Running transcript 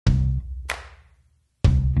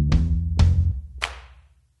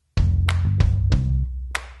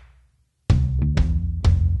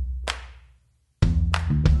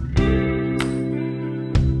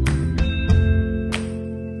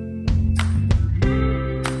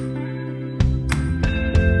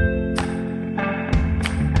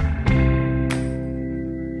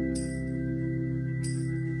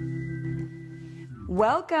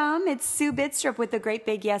Welcome. It's Sue Bidstrup with the Great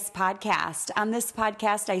Big Yes podcast. On this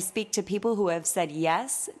podcast, I speak to people who have said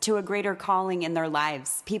yes to a greater calling in their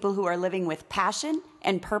lives, people who are living with passion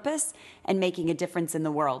and purpose and making a difference in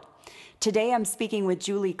the world. Today, I'm speaking with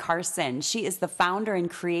Julie Carson. She is the founder and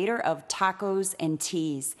creator of Tacos and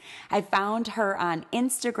Teas. I found her on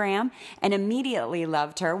Instagram and immediately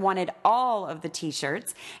loved her, wanted all of the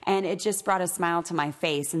t-shirts, and it just brought a smile to my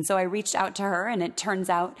face. And so I reached out to her, and it turns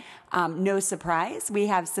out, no surprise, we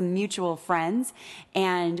have some mutual friends,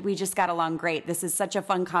 and we just got along great. This is such a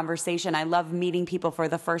fun conversation. I love meeting people for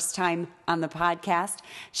the first time on the podcast.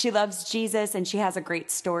 She loves Jesus, and she has a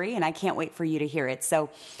great story, and I can't wait for you to hear it.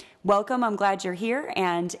 So welcome. I'm glad you're here,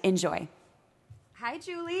 and enjoy. Hi,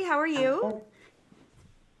 Julie. How are you?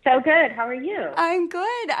 So good. How are you? I'm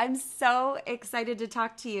good. I'm so excited to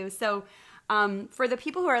talk to you. So for the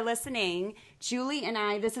people who are listening, Julie and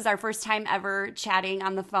I, this is our first time ever chatting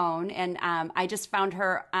on the phone, and I just found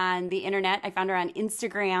her on the internet. I found her on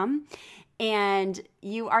Instagram, and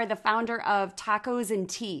you are the founder of Tacos and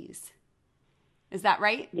Teas. Is that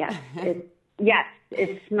right? Yes.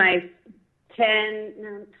 It's my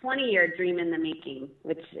 20-year dream in the making,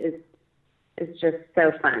 which is just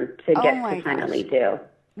so fun to get to finally do.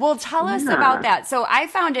 Well, tell us about that. So I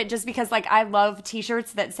found it just because, like, I love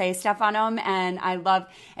t-shirts that say stuff on them, and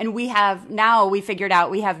we figured out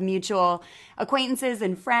we have mutual acquaintances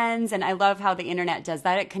and friends, and I love how the internet does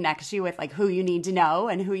that. It connects you with, like, who you need to know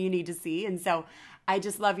and who you need to see, and so I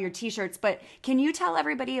just love your t-shirts. But can you tell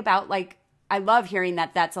everybody about, like, I love hearing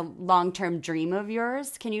that that's a long-term dream of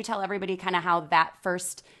yours. Can you tell everybody kind of how that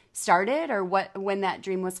first started, or when that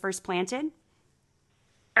dream was first planted?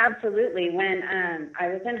 Absolutely. When I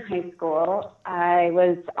was in high school, I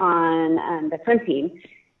was on the swim team,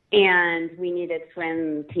 and we needed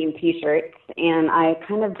swim team T-shirts, and I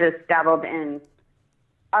kind of just dabbled in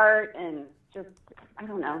art and just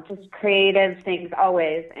creative things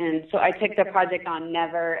always. And so I took the project on,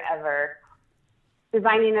 never, ever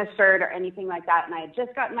designing a shirt or anything like that. And I had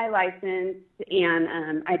just gotten my license,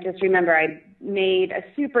 and I just remember I made a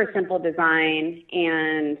super simple design,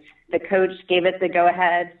 and the coach gave it the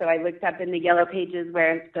go-ahead. So I looked up in the yellow pages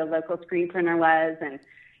where the local screen printer was, and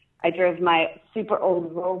I drove my super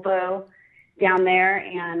old Volvo down there,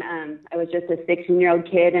 and I was just a 16-year-old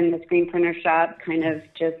kid in the screen printer shop, kind of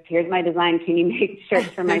just, here's my design, can you make shirts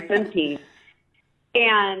for my swim team?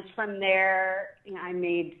 And from there, I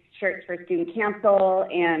made shirts for student council,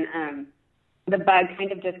 and the bug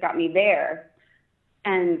kind of just got me there.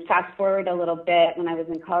 And fast forward a little bit, when I was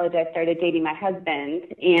in college, I started dating my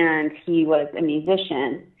husband, and he was a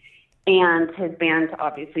musician, and his band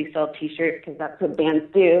obviously sold T-shirts because that's what bands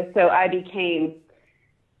do. So I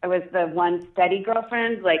was the one steady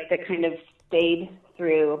girlfriend, like, that kind of stayed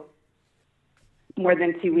through more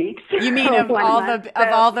than 2 weeks. You mean of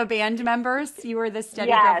all the band members, you were the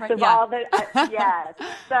steady girlfriend? Yes.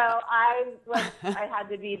 So I had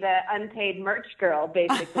to be the unpaid merch girl,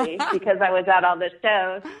 basically, because I was at all the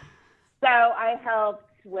shows. So I helped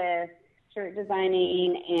with shirt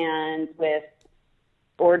designing and with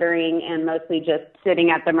ordering, and mostly just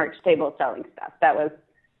sitting at the merch table selling stuff. That was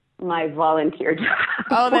my volunteer job.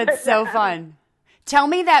 Oh, that's so fun. Tell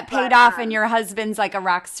me that paid off, and your husband's like a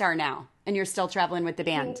rock star now, and you're still traveling with the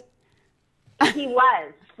band. He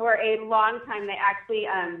was for a long time. They actually,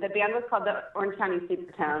 the band was called the Orange County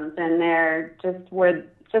Supertones, and were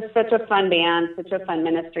just such a fun band, such a fun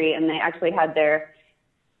ministry. And they actually had their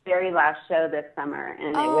very last show this summer, and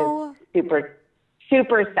it was super,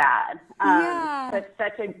 super sad. But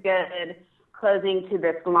such a good closing to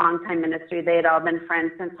this long time ministry. They had all been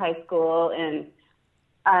friends since high school, and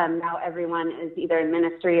now everyone is either in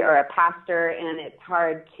ministry or a pastor, and it's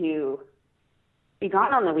hard to be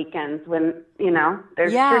gone on the weekends when,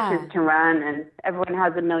 there's churches to run, and everyone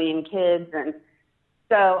has a million kids. And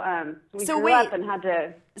so we grew up and had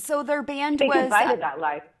to So their band say goodbye to that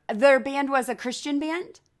life. Their band was a Christian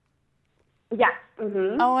band? Yeah.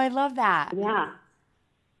 Mm-hmm. Oh, I love that. Yeah.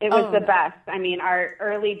 It was the best. I mean, our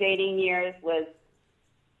early dating years was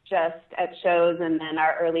just at shows, and then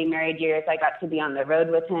our early married years, I got to be on the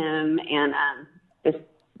road with him, and just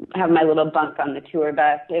have my little bunk on the tour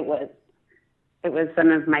bus. It was some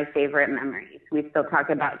of my favorite memories. We still talk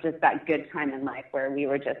about just that good time in life where we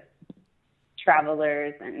were just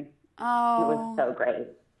travelers, and it was so great.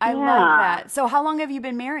 I love that. So how long have you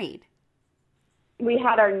been married? We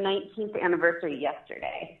had our 19th anniversary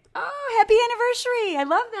yesterday. Oh, happy anniversary. I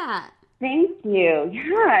love that. Thank you.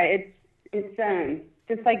 Yeah, it's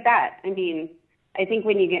just like that. I mean, I think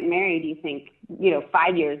when you get married, you think,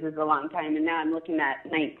 5 years is a long time, and now I'm looking at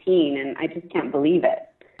 19, and I just can't believe it.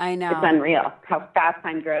 I know. It's unreal how fast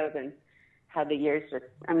time grows and how the years just,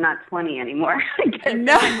 I'm not 20 anymore. I guess No. in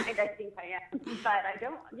my mind I think I am, but I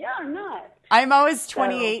don't, I'm not. I'm always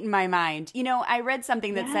 28 in my mind. You know, I read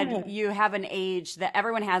something that Yeah. said you have an age that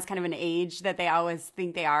everyone has kind of an age that they always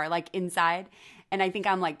think they are, like inside. And I think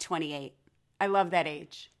I'm like 28. I love that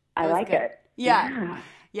age. I like good. it. Yeah.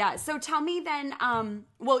 Yeah. So tell me then,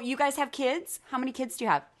 well, you guys have kids? How many kids do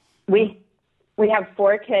you have? We have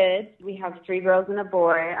 4 kids. We have 3 girls and a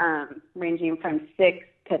boy, ranging from 6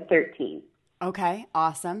 to 13. Okay,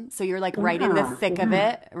 awesome. So you're like right in the thick of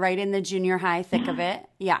it, right in the junior high thick of it.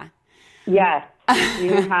 Yeah. Yes.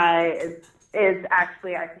 Junior high is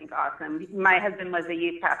actually, I think, awesome. My husband was a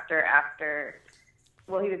youth pastor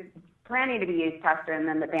he was planning to be youth pastor, and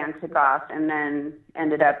then the band took off, and then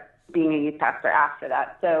ended up being a youth pastor after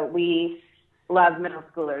that. So we love middle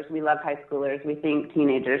schoolers. We love high schoolers. We think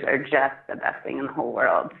teenagers are just the best thing in the whole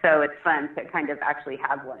world. So it's fun to kind of actually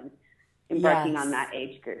have one embarking on that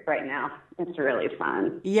age group right now. It's really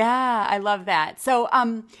fun. Yeah, I love that. So,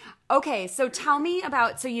 okay, so tell me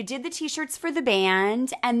about, so you did the t-shirts for the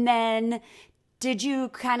band, and then did you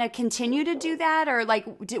kind of continue to do that? Or like,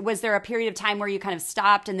 was there a period of time where you kind of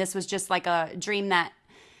stopped and this was just like a dream that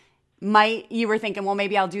you were thinking, well,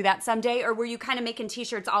 maybe I'll do that someday? Or were you kind of making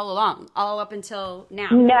t-shirts all along, all up until now?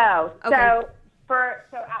 No. Okay.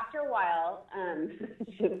 So after a while,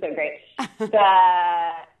 this is so great.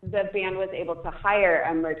 The band was able to hire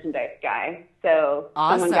a merchandise guy. So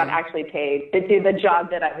awesome. Someone got actually paid to do the job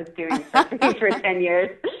that I was doing for 10 years.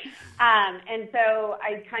 And so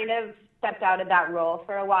I kind of stepped out of that role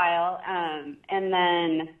for a while. And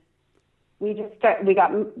then he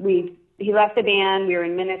left the band. We were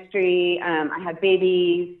in ministry. I had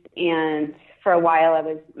babies, and for a while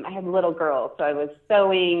I had little girls, so I was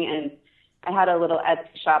sewing, and I had a little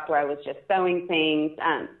Etsy shop where I was just sewing things.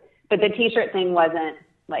 But the t-shirt thing wasn't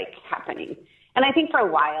like happening. And I think for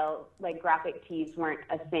a while, like graphic tees weren't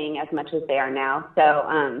a thing as much as they are now.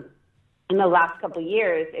 So in the last couple of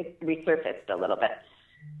years, it resurfaced a little bit.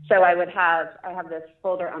 So I have this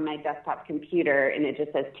folder on my desktop computer, and it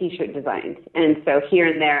just says t-shirt designs. And so here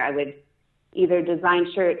and there, I would either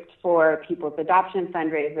design shirts for people's adoption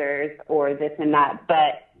fundraisers or this and that,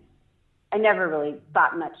 but I never really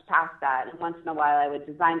thought much past that. And once in a while, I would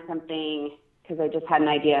design something because I just had an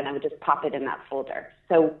idea, and I would just pop it in that folder.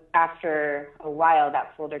 So after a while,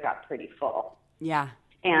 that folder got pretty full. Yeah.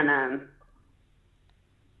 And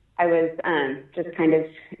I was just kind of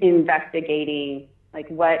investigating, like,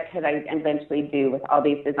 what could I eventually do with all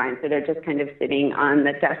these designs that are just kind of sitting on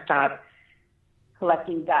the desktop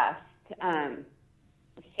collecting dust.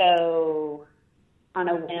 So on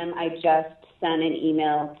a whim, I just sent an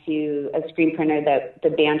email to a screen printer that the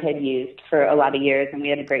band had used for a lot of years, and we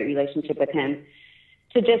had a great relationship with him,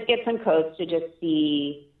 to just get some quotes to just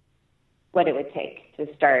see what it would take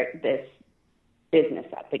to start this business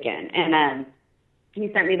up again. And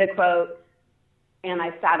he sent me the quote, and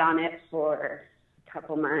I sat on it for a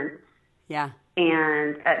couple months. Yeah.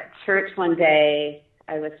 And at church one day,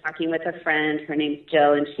 I was talking with a friend. Her name's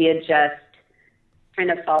Jill, and she had just kind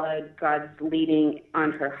of followed God's leading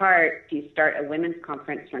on her heart to start a women's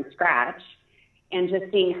conference from scratch. And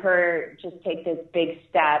just seeing her just take this big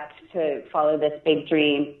step to follow this big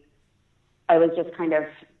dream, I was just kind of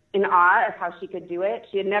in awe of how she could do it.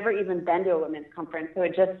 She had never even been to a women's conference, so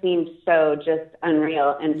it just seemed so just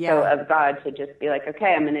unreal and so of God to just be like,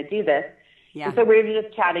 okay, I'm going to do this. Yeah. And so we were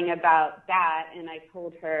just chatting about that, and I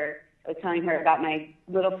was telling her about my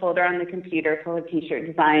little folder on the computer full of t-shirt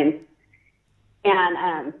designs.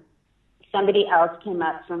 And somebody else came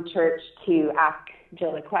up from church to ask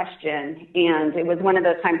Jill a question, and it was one of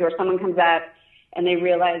those times where someone comes up and they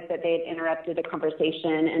realized that they had interrupted a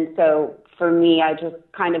conversation. And so for me, I just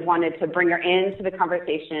kind of wanted to bring her into the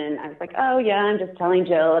conversation. I was like, oh, yeah, I'm just telling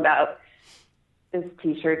Jill about this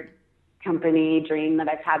t-shirt company dream that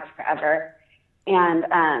I've had forever.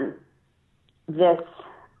 And this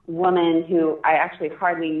woman who I actually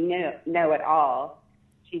hardly know at all,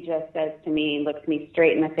 she just says to me, looks me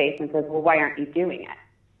straight in the face and says, well, why aren't you doing it?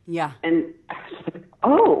 Yeah. And I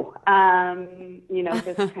was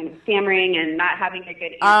like, just kind of stammering and not having a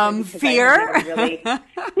good answer. Fear? Really...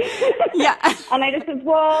 Yeah. And I just said,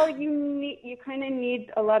 well, you kind of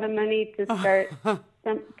need a lot of money to start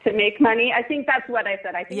to make money. I think that's what I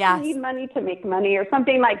said. I think you need money to make money or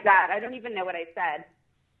something like that. I don't even know what I said.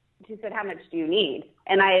 She said, how much do you need?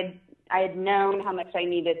 And I had known how much I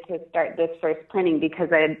needed to start this first printing because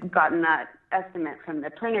I had gotten that estimate from the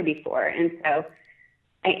printer before. And so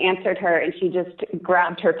I answered her, and she just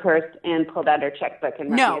grabbed her purse and pulled out her checkbook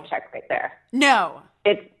and wrote me a check right there. No.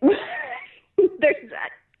 There's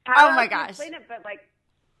that. Oh my gosh. Explain it, but like,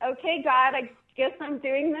 okay, God, I guess I'm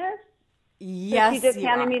doing this. Yes, so she just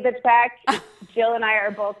handed me the check. Jill and I are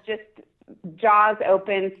both just jaws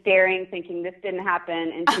open, staring, thinking this didn't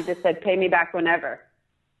happen. And she just said, pay me back whenever.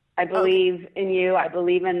 I believe in you. I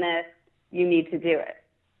believe in this. You need to do it.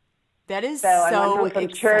 That is I went so home from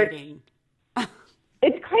exciting. Church.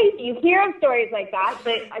 It's crazy. You hear of stories like that,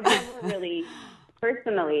 but I've never really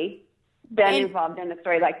personally been involved in a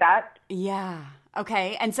story like that. Yeah.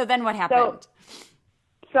 Okay. And so then what happened?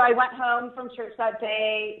 So I went home from church that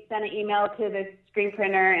day, sent an email to the screen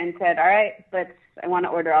printer and said, all right, I want to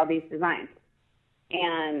order all these designs.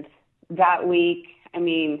 And that week, I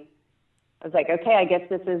was like, okay, I guess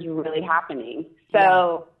this is really happening.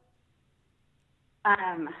 So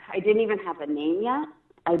I didn't even have a name yet.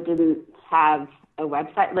 I didn't have a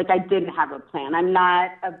website. Like, I didn't have a plan. I'm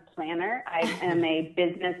not a planner. I am a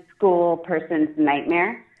business school person's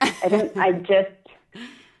nightmare.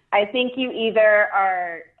 I think you either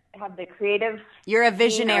have the creative. You're a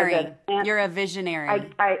visionary. You're a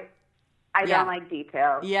visionary. I don't like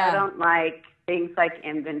details. Yeah. I don't like things like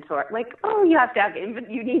inventory. Like, you have to have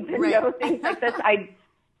you need to know things like this. I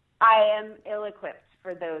am ill-equipped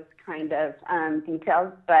for those kind of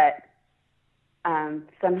details, but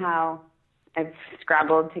somehow I've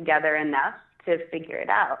scrabbled together enough to figure it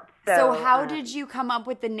out. So how did you come up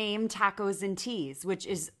with the name Tacos and Teas, which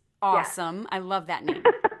is awesome? Yeah. I love that name.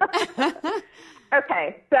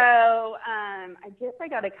 Okay, so I guess I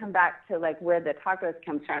got to come back to like where the tacos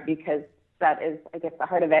comes from, because that is, I guess, the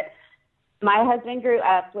heart of it. My husband grew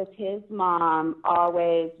up with his mom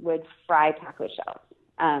always would fry taco shells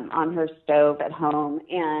on her stove at home,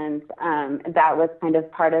 and that was kind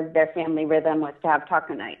of part of their family rhythm, was to have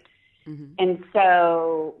taco night. Mm-hmm. And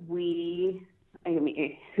so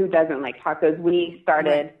who doesn't like tacos? We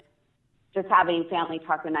started just having family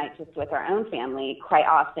taco night just with our own family quite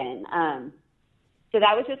often. So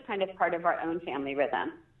that was just kind of part of our own family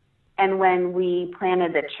rhythm. And when we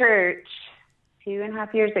planted the church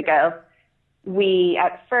 2.5 years ago, we,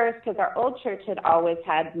 at first, because our old church had always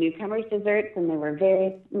had newcomers desserts, and they were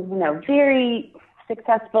very, very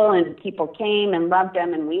successful, and people came and loved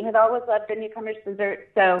them, and we had always loved the newcomers desserts.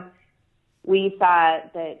 So we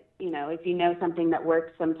thought that, if you know something that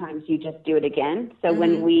works, sometimes you just do it again. So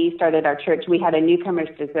when we started our church, we had a newcomers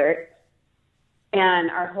dessert,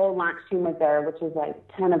 and our whole launch team was there, which was like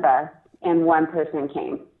 10 of us, and one person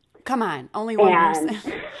came. Come on, only one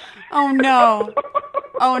person. Oh, no.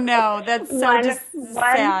 Oh, no. That's so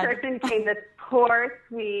sad. One person came, this poor,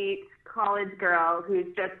 sweet college girl who's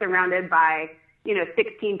just surrounded by,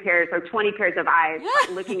 16 pairs or 20 pairs of eyes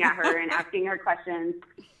looking at her and asking her questions.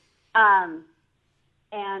 And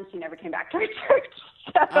she never came back to our church.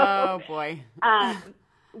 So, oh, boy.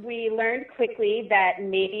 We learned quickly that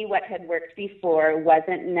maybe what had worked before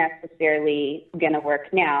wasn't necessarily going to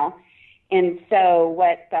work now. And so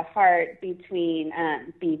what the heart between our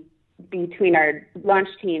launch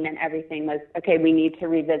team and everything was, okay, we need to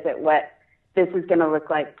revisit what this is going to look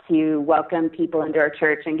like to welcome people into our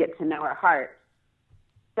church and get to know our heart.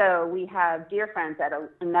 So we have dear friends at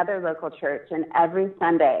another local church, and every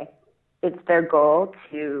Sunday it's their goal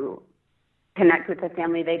to connect with a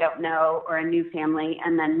family they don't know or a new family,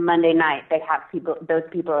 and then Monday night they have those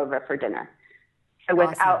people over for dinner. So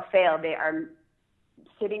without fail, they are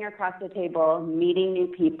sitting across the table, meeting new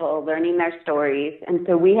people, learning their stories. And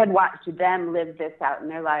so we had watched them live this out in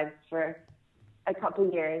their lives for a couple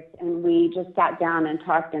of years, and we just sat down and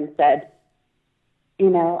talked and said,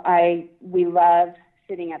 we love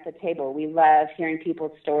sitting at the table. We love hearing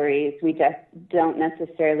people's stories. We just don't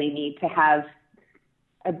necessarily need to have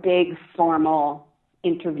a big formal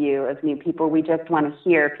interview of new people. We just want to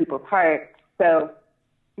hear people's hearts. So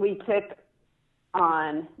we took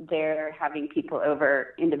on their having people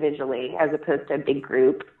over individually as opposed to a big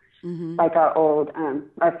group, like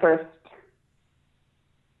our first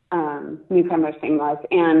newcomer thing was.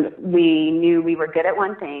 And we knew we were good at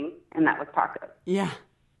one thing, and that was tacos. Yeah.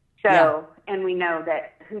 So, and we know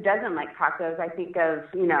that who doesn't like tacos? I think of,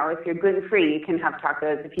 if you're gluten-free, you can have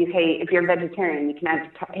tacos. If you're vegetarian, you can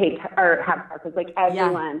have tacos. Like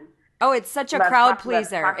everyone. Yeah. Oh, it's such a crowd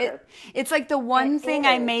pleaser. It's like the one thing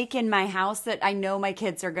I make in my house that I know my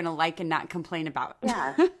kids are going to like and not complain about.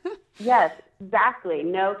 Yeah. Yes, exactly.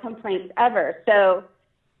 No complaints ever. So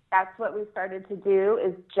that's what we started to do,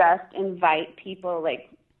 is just invite people, like,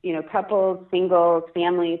 couples, singles,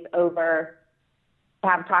 families over,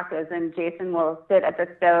 have tacos, and Jason will sit at the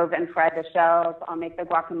stove and fry the shells. I'll make the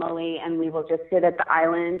guacamole, and we will just sit at the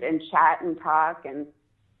island and chat and talk, and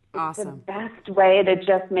it's the best way to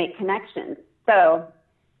just make connections. So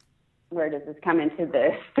where does this come into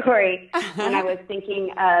the story? When I was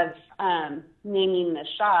thinking of naming the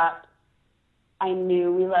shop, I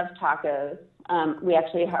knew we loved tacos. We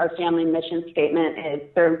actually, our family mission statement is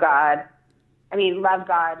love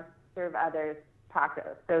God, serve others,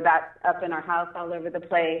 tacos. So that's up in our house all over the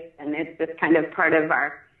place. And it's just kind of part of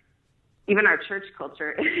even our church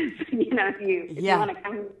culture. If you want to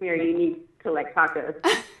come here, you need to like tacos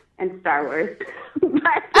and Star Wars.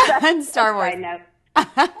 And Star Wars.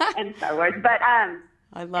 And Star Wars. But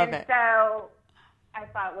I love it. So I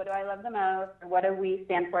thought, what do I love the most? Or what do we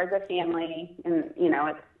stand for as a family? And,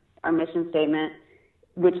 it's our mission statement,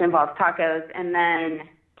 which involves tacos. And then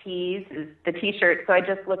tees is the T-shirt. So I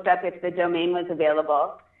just looked up if the domain was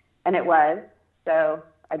available, and it was. So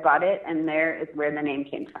I bought it, and there is where the name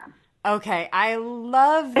came from. Okay, I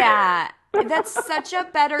love that. That's such a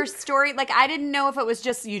better story. Like, I didn't know if it was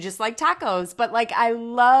just you just like tacos, but like, I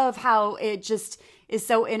love how it just is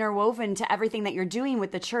so interwoven to everything that you're doing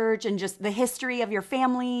with the church and just the history of your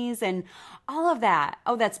families and all of that.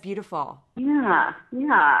 Oh, that's beautiful. Yeah.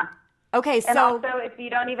 Okay, so. And also, if you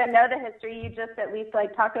don't even know the history, you just at least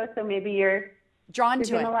like tacos, so maybe you're drawn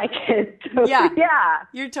to it. Like it. So, yeah. Yeah.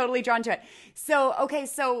 You're totally drawn to it. So, okay,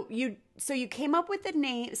 so you came up with the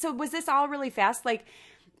name. So was this all really fast? Like,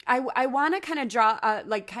 I want to kind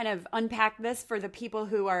of kind of unpack this for the people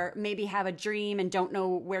who are maybe have a dream and don't know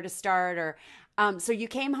where to start or, so you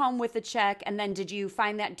came home with a check and then did you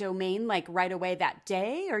find that domain like right away that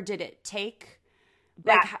day or did it take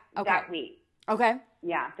that week? Okay.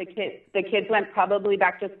 Yeah. The kids went probably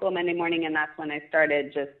back to school Monday morning, and that's when I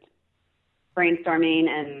started just brainstorming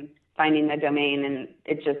and finding the domain, and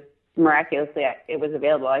it just miraculously it was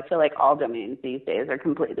available. I feel like all domains these days are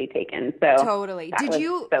completely taken. So totally. Did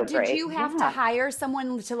you have to hire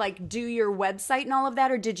someone to like do your website and all of that,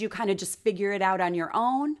 or did you kind of just figure it out on your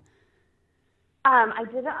own? I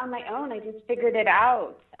did it on my own. I just figured it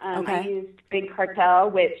out. Okay. I used Big Cartel,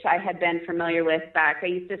 which I had been familiar with back. I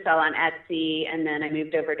used to sell on Etsy, and then I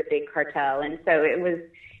moved over to Big Cartel, and so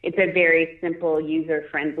it's a very simple,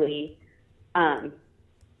 user-friendly. I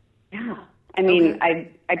mean,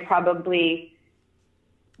 okay. I probably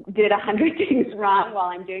did 100 things wrong while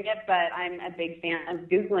I'm doing it, but I'm a big fan of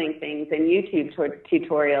Googling things and YouTube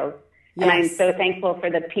tutorials. Yes. And I'm so thankful for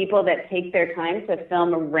the people that take their time to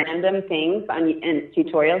film random things in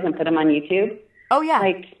tutorials and put them on YouTube. Oh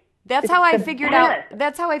yeah. That's how I figured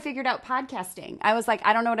out podcasting. I was like,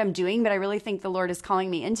 I don't know what I'm doing, but I really think the Lord is calling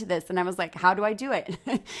me into this. And I was like, how do I do it?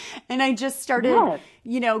 And I just started,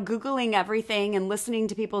 Googling everything and listening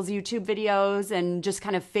to people's YouTube videos and just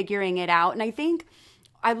kind of figuring it out. And I think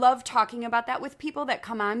I love talking about that with people that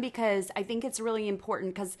come on because I think it's really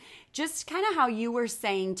important because just kind of how you were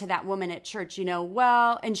saying to that woman at church,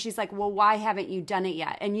 and she's like, well, why haven't you done it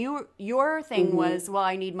yet? And your thing was, well,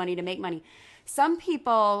 I need money to make money. Some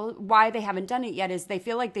people, why they haven't done it yet is they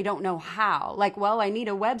feel like they don't know how. Like, well, I need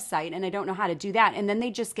a website and I don't know how to do that. And then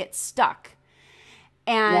they just get stuck.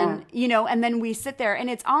 And, and then we sit there and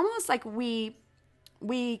it's almost like we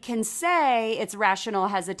can say it's rational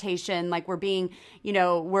hesitation, like we're being,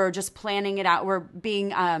 we're just planning it out. We're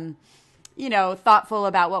being, thoughtful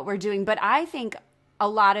about what we're doing. But I think a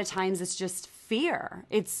lot of times it's just fear.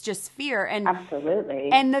 It's just fear. And absolutely.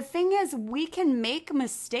 And the thing is, we can make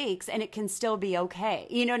mistakes and it can still be okay.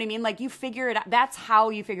 You know what I mean? Like you figure it out. That's how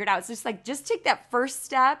you figure it out. It's just like, just take that first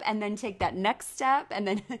step and then take that next step and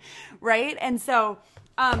then, right? And so,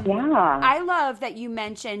 I love that you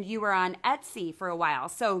mentioned you were on Etsy for a while.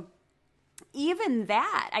 So even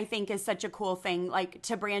that I think is such a cool thing, like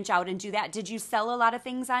to branch out and do that. Did you sell a lot of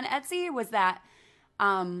things on Etsy? Was that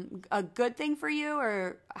a good thing for you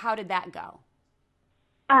or how did that go?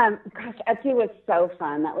 Etsy was so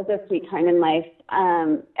fun. That was a sweet time in life.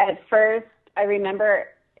 At first, I remember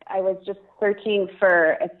I was just searching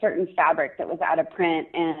for a certain fabric that was out of print,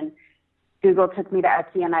 and Google took me to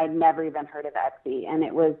Etsy, and I'd never even heard of Etsy. And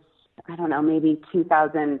it was, I don't know, maybe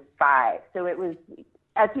 2005. So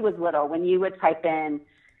Etsy was little. When you would type in,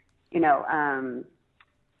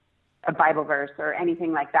 a Bible verse or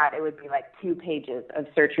anything like that, it would be like 2 pages of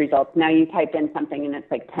search results. Now you type in something and it's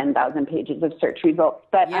like 10,000 pages of search results.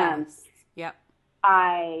 But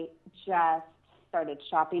I just started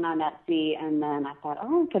shopping on Etsy, and then I thought,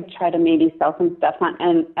 I could try to maybe sell some stuff on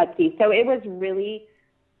Etsy. So it was really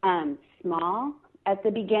small at the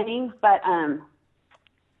beginning, but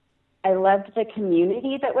I loved the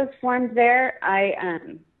community that was formed there.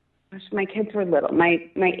 My kids were little. My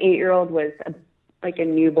 8-year-old was like a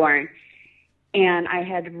newborn. And I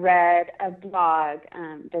had read a blog,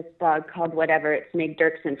 this blog called Whatever. It's Meg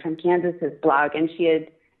Dirksen from Kansas's blog. And she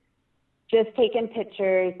had just taken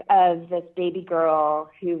pictures of this baby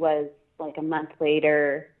girl who was like a month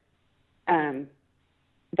later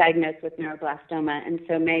diagnosed with neuroblastoma. And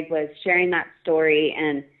so Meg was sharing that story,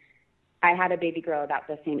 and I had a baby girl about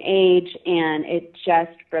the same age, and it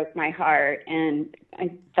just broke my heart. And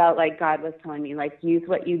I felt like God was telling me, like, use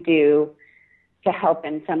what you do to help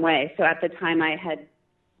in some way. So at the time I had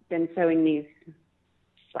been sewing these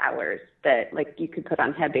flowers that, like, you could put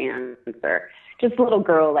on headbands, or just little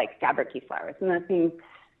girl, like, fabric-y flowers. Nothing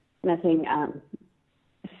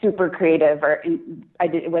super creative, or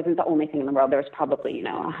it wasn't the only thing in the world. There was probably,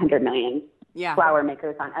 100 million flower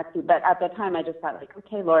makers on Etsy. But at the time I just thought, like,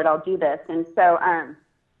 okay, Lord, I'll do this. And so,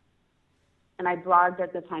 and I blogged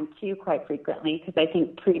at the time too, quite frequently, because I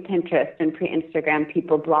think pre-Pinterest and pre-Instagram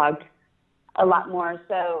people blogged a lot more.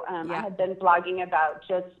 So I had been blogging about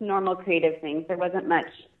just normal creative things. There wasn't much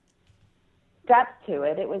depth to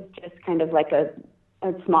it. It was just kind of like a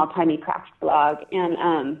small, tiny craft blog.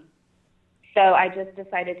 And so I just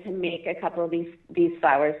decided to make a couple of these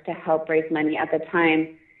flowers to help raise money. At the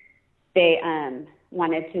time, they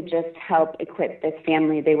wanted to just help equip this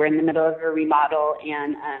family. They were in the middle of a remodel,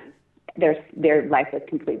 and their life was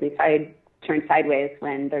completely turned sideways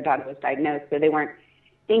when their daughter was diagnosed. So they weren't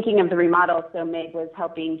thinking of the remodel. So Meg was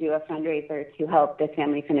helping do a fundraiser to help the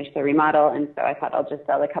family finish the remodel. And so I thought, I'll just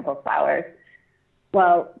sell a couple of flowers.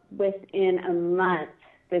 Well, within a month,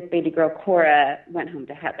 this baby girl, Cora, went home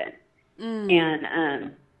to heaven.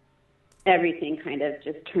 And everything kind of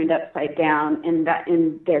just turned upside down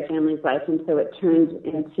in their family's life. And so it turned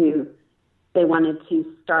into, they wanted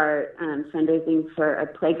to start fundraising for a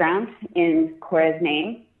playground in Cora's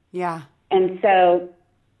name. Yeah. And so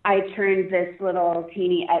I turned this little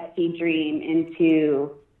teeny Etsy dream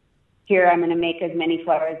into, here, I'm going to make as many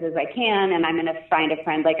flowers as I can, and I'm going to find a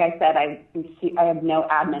friend. Like I said, I have no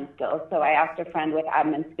admin skills, so I asked a friend with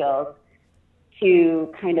admin skills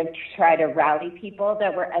to kind of try to rally people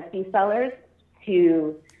that were Etsy sellers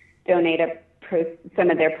to donate some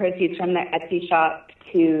of their proceeds from their Etsy shop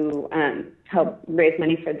to help raise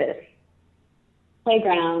money for this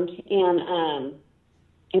playground. And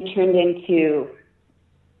it turned into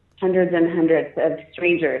hundreds and hundreds of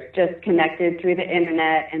strangers just connected through the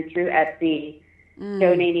internet and through Etsy,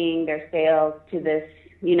 donating their sales to this,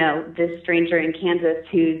 this stranger in Kansas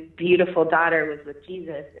whose beautiful daughter was with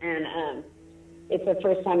Jesus. And it's the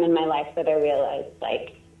first time in my life that I realized,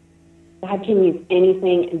 like, God can use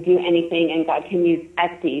anything and do anything, and God can use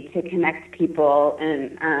Etsy to connect people.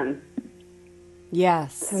 And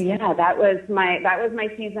yes. So yeah, that was my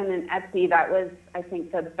season in Etsy. That was, I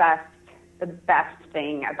think, the best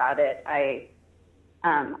thing about it. I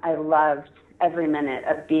loved every minute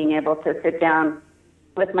of being able to sit down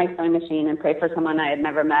with my sewing machine and pray for someone I had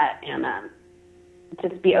never met, and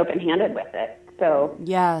just be open-handed with it. So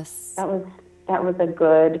yes, that was a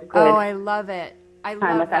good. Oh, I love it. I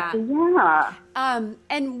love that. Yeah.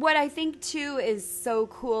 And what I think too is so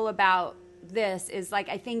cool about this is, like,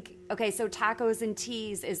 I think, okay, so tacos and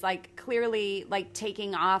teas is, like, clearly, like,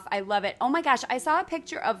 taking off. I love it. Oh my gosh, I saw a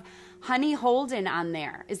picture of Honey Holden on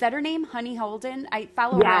there. Is that her name? Honey Holden? I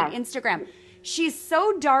follow her on Instagram. She's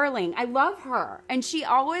so darling. I love her. And she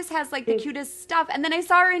always has, like, the cutest stuff. And then I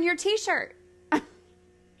saw her in your t-shirt.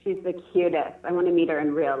 She's the cutest. I want to meet her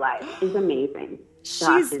in real life. She's amazing.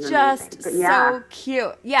 She's just so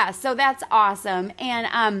cute. Yeah, so that's awesome.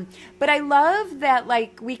 And but I love that,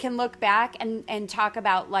 like, we can look back and talk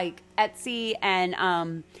about, like, Etsy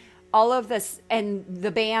and all of this, and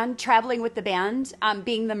the band, traveling with the band,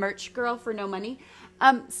 being the merch girl for no money,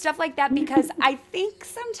 stuff like that. Because I think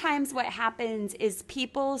sometimes what happens is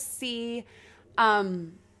people see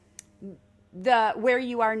where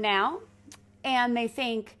you are now, and they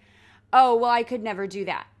think, oh, well, I could never do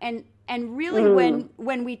that. And really,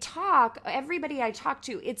 when we talk, everybody I talk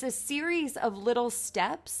to, it's a series of little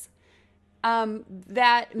steps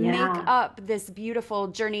that make up this beautiful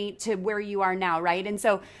journey to where you are now, right? And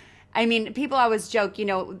so, I mean, people always joke,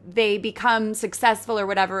 they become successful or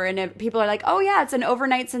whatever, and people are like, oh, yeah, it's an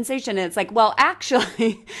overnight sensation. And it's like, well,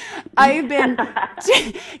 actually, I've been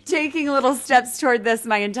taking little steps toward this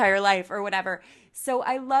my entire life or whatever. So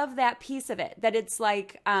I love that piece of it, that it's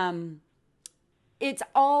like, it's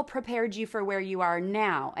all prepared you for where you are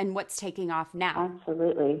now and what's taking off now.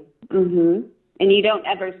 Absolutely. Mm-hmm. And you don't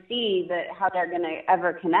ever see how they're going to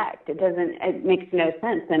ever connect. It makes no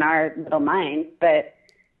sense in our little minds, but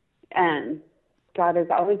God is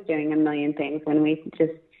always doing a million things when we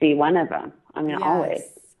just see one of them. I mean, always.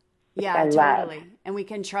 Yeah, totally. And we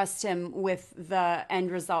can trust him with the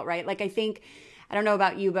end result, right? Like, I think, I don't know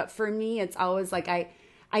about you, but for me, it's always like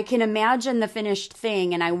I can imagine the finished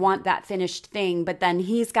thing and I want that finished thing, but then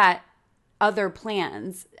he's got other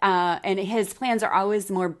plans. And his plans are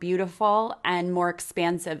always more beautiful and more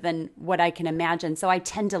expansive than what I can imagine. So I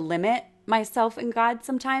tend to limit myself in God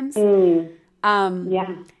sometimes.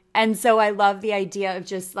 Yeah. And so I love the idea of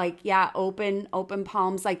just like, open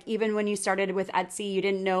palms. Like even when you started with Etsy, you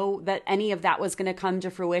didn't know that any of that was going to come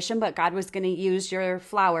to fruition, but God was going to use your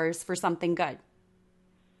flowers for something good.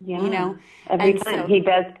 Yeah. You know, every time. So, he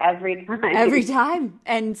does every time. Every time.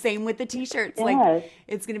 And same with the t-shirts. Yes. Like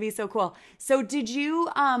it's going to be so cool. So did you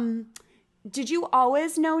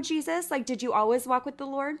always know Jesus? Like, did you always walk with the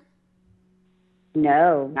Lord?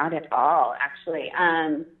 No, not at all, actually.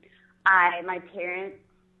 My parents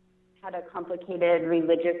had a complicated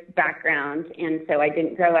religious background, and so I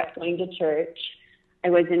didn't grow up going to church. I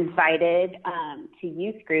was invited to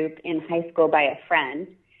youth group in high school by a friend.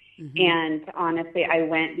 Mm-hmm. And honestly, I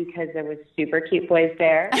went because there was super cute boys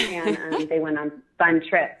there, and they went on fun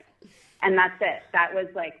trips. And that's it. That was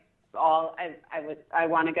like all I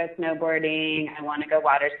want to go snowboarding. I want to go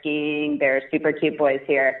water skiing. There are super cute boys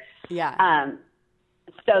here. Yeah.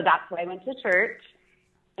 So that's why I went to church.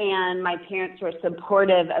 And my parents were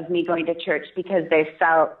supportive of me going to church because they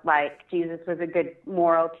felt like Jesus was a good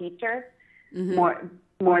moral teacher, mm-hmm.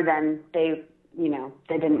 more than they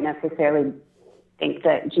didn't necessarily think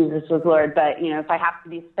that Jesus was Lord. But, if I have to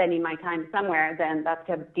be spending my time somewhere, then that's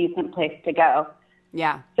a decent place to go.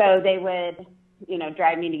 Yeah. So they would,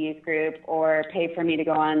 drive me to youth group or pay for me to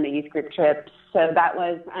go on the youth group trips. So that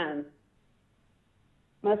was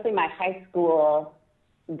mostly my high school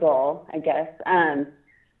goal, I guess.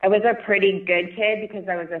 I was a pretty good kid because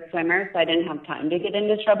I was a swimmer, so I didn't have time to get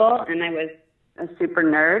into trouble, and I was a super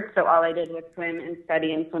nerd, so all I did was swim and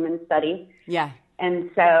study and swim and study. Yeah. And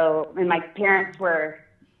my parents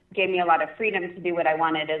gave me a lot of freedom to do what I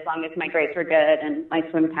wanted as long as my grades were good and my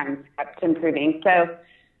swim times kept improving. So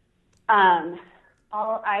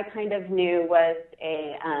all I kind of knew was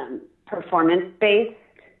a performance-based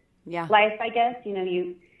life, I guess.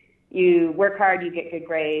 You work hard, you get good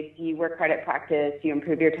grades, you work hard at practice, you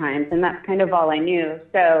improve your times, and that's kind of all I knew.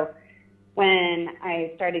 So when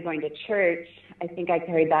I started going to church, I think I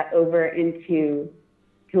carried that over into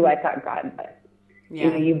who I thought God was.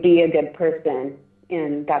 Yeah. You be a good person,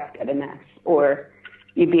 and that's good enough, or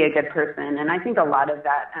you be a good person. And I think a lot of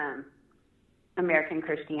that American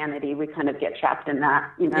Christianity, we kind of get trapped in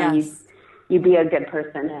that. Yes. You be a good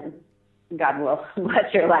person, and God will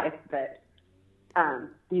bless your life, but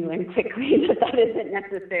you learn quickly that isn't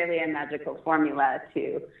necessarily a magical formula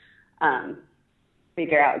to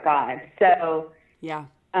figure out God. So yeah,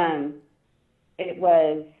 it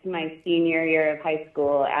was my senior year of high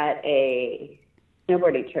school at a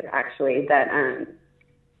snowboarding trip, actually, that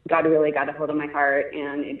God really got a hold of my heart,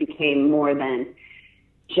 and it became more than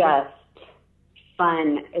just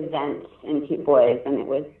fun events and cute boys, and it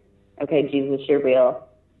was, okay, Jesus, you're real.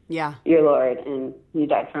 Yeah, you're Lord, and you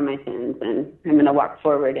died for my sins, and I'm going to walk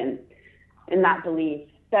forward in that belief.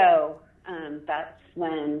 So that's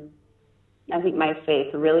when I think my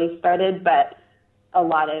faith really started, but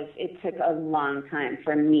it took a long time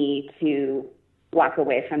for me to walk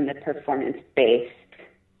away from the performance-based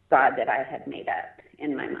God that I had made up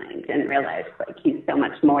in my mind and realize, like, he's so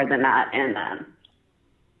much more than that. And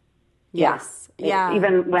yes, yeah.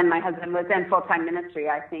 Even when my husband was in full-time ministry,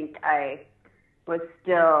 I think I was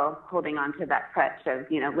still holding on to that crutch of,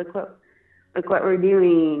 look what we're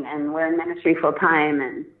doing, and we're in ministry full time.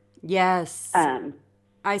 And yes,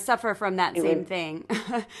 I suffer from that same thing.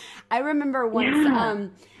 I remember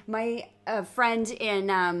once my friend in,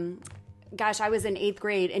 I was in 8th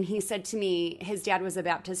grade, and he said to me, his dad was a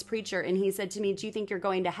Baptist preacher, and he said to me, "Do you think you're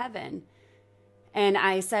going to heaven?" And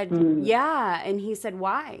I said, "Yeah." And he said,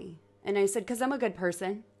 "Why?" And I said, "'Cause I'm a good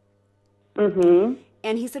person." Mm-hmm.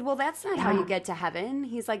 And he said, "Well, that's not how you get to heaven."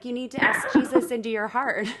 He's like, "You need to ask Jesus into your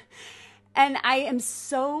heart." And I am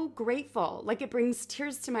so grateful. Like, it brings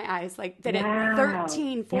tears to my eyes. Like, that at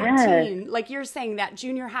 13, 14, like you're saying, that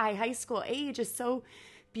junior high school age is so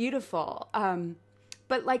beautiful.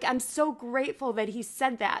 But, like, I'm so grateful that he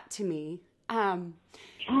said that to me.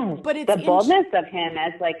 But it's the boldness of him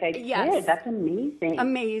as, like, a kid. That's amazing.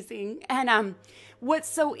 Amazing. And what's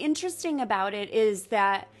so interesting about it is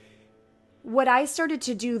that what I started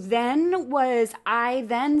to do then was I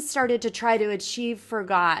then started to try to achieve for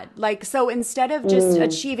God. Like, so instead of just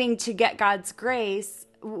achieving to get God's grace,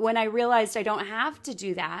 when I realized I don't have to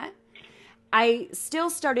do that, I still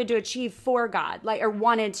started to achieve for God, like, or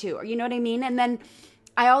wanted to, or you know what I mean? And then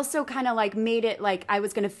I also kind of like made it like I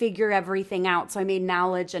was going to figure everything out. So I made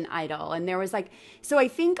knowledge an idol. And there was like, so I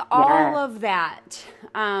think all of that,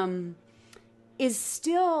 is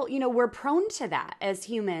still, we're prone to that as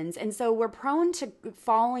humans. And so we're prone to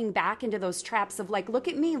falling back into those traps of like, look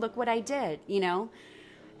at me, look what I did, And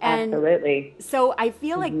absolutely. So I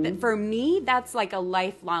feel like that for me, that's like a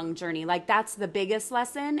lifelong journey. Like that's the biggest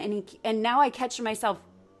lesson. And now I catch myself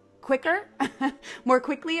quicker, more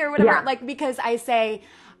quickly or whatever. Yeah. Like, because I say,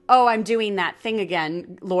 oh, I'm doing that thing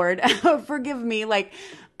again, Lord, forgive me. Like,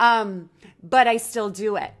 but I still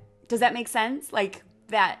do it. Does that make sense? Like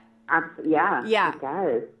that. Yeah. Yeah. It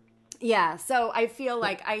does. Yeah. So I feel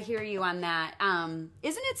like I hear you on that.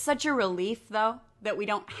 Isn't it such a relief though, that we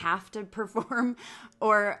don't have to perform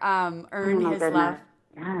or earn his love?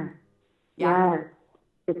 Yeah. Yeah. Yes.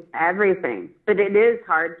 It's everything. But it is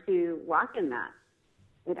hard to walk in that.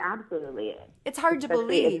 It absolutely is. It's hard Especially to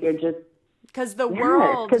believe. if you're just, because the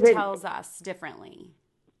world tells us differently.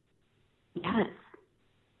 Yes.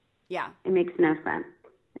 Yeah. It makes no sense.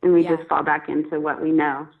 And we just fall back into what we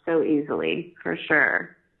know so easily, for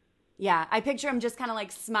sure. Yeah. I picture him just kind of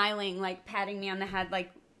like smiling, like patting me on the head,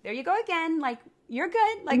 like, there you go again. Like, you're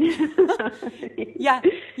good. Like, yeah,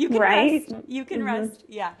 you can rest. You can rest.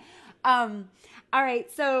 Yeah. All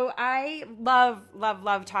right. So I love, love,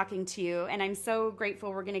 love talking to you. And I'm so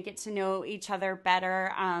grateful we're going to get to know each other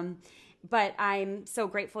better. But I'm so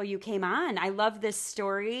grateful you came on. I love this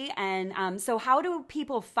story. And so how do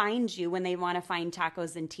people find you when they want to find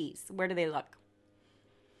Tacos and Teas? Where do they look?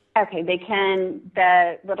 Okay, they can,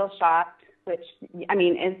 the little shop, which, I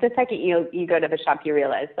mean, it's the second you go to the shop, you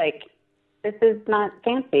realize, like, this is not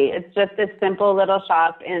fancy. It's just this simple little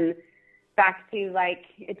shop. And back to, like,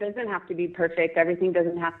 it doesn't have to be perfect. Everything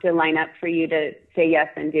doesn't have to line up for you to say yes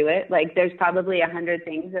and do it. Like, there's probably 100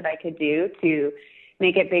 things that I could do to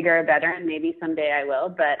make it bigger or better, and maybe someday I will.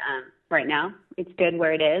 But right now, it's good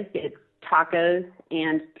where it is. It's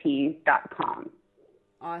tacosandteas.com.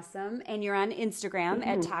 Awesome. And you're on Instagram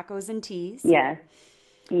at Tacos and Teas. Yes.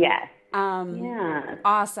 Yes. Yeah.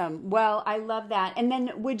 Awesome. Well, I love that. And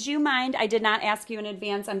then would you mind, I did not ask you in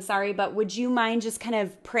advance, I'm sorry, but would you mind just kind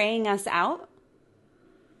of praying us out?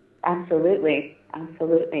 Absolutely.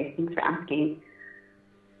 Absolutely. Thanks for asking.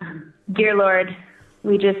 Dear Lord,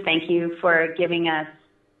 we just thank you for giving us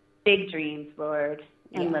big dreams, Lord,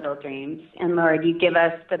 and little dreams. And Lord, you give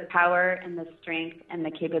us the power and the strength and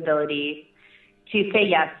the capability to say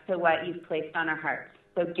yes to what you've placed on our hearts.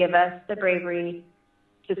 So give us the bravery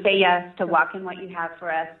to say yes, to walk in what you have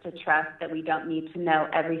for us, to trust that we don't need to know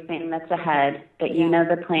everything that's ahead, that you know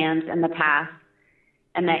the plans and the path,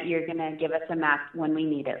 and that you're going to give us a map when we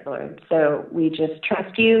need it, Lord. So we just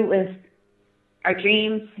trust you with our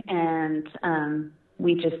dreams, and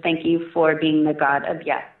we just thank you for being the God of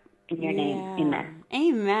yes. In your name, amen.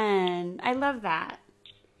 Amen. I love that.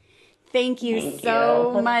 Thank you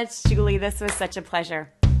so much, Julie. This was such a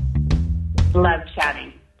pleasure. Love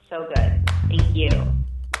chatting. So good. Thank you.